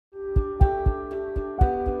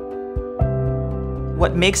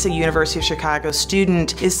What makes a University of Chicago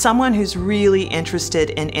student is someone who's really interested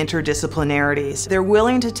in interdisciplinarities. They're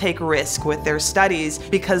willing to take risk with their studies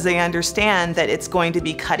because they understand that it's going to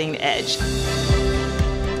be cutting edge.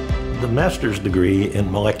 The master's degree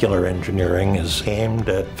in molecular engineering is aimed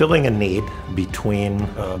at filling a need between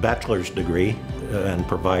a bachelor's degree and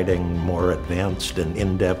providing more advanced and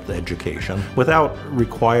in-depth education without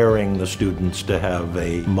requiring the students to have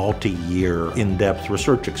a multi-year in-depth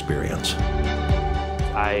research experience.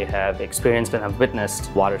 I have experienced and have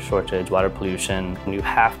witnessed water shortage, water pollution. You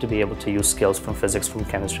have to be able to use skills from physics, from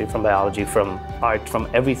chemistry, from biology, from art, from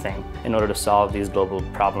everything in order to solve these global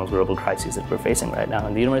problems, global crises that we're facing right now.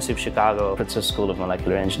 And the University of Chicago, Pritzker School of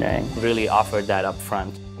Molecular Engineering, really offered that up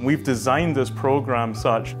front. We've designed this program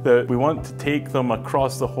such that we want to take them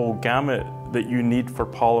across the whole gamut that you need for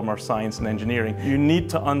polymer science and engineering. You need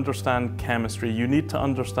to understand chemistry, you need to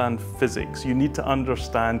understand physics, you need to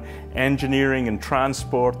understand engineering and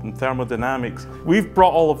transport and thermodynamics. We've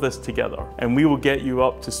brought all of this together and we will get you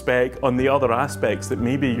up to spec on the other aspects that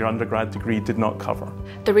maybe your undergrad degree did not cover.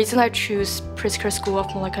 The reason I choose Pritzker School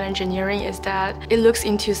of Molecular Engineering is that it looks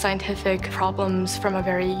into scientific problems from a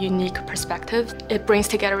very unique perspective. It brings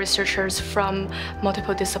together researchers from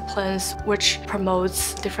multiple disciplines, which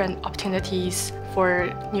promotes different opportunities for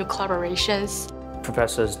new collaborations.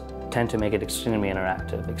 Professors tend to make it extremely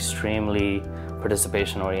interactive, extremely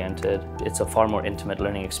participation-oriented. It's a far more intimate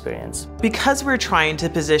learning experience. Because we're trying to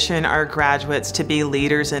position our graduates to be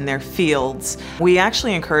leaders in their fields, we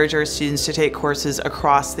actually encourage our students to take courses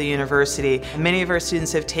across the university. Many of our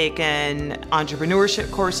students have taken entrepreneurship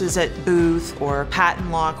courses at Booth or patent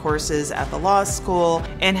law courses at the law school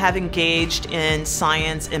and have engaged in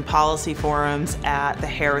science and policy forums at the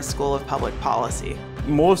Harris School of Public Policy.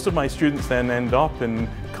 Most of my students then end up in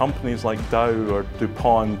companies like Dow or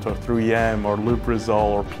DuPont or 3M or Lubrizol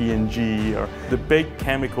or P&G or the big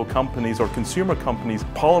chemical companies or consumer companies.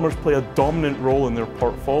 Polymers play a dominant role in their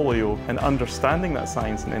portfolio, and understanding that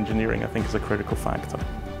science and engineering I think is a critical factor.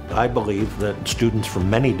 I believe that students from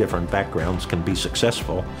many different backgrounds can be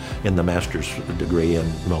successful in the master's degree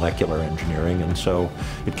in molecular engineering, and so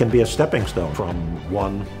it can be a stepping stone from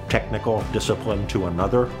one technical discipline to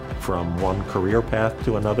another, from one career path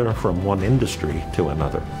to another, from one industry to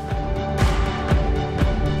another.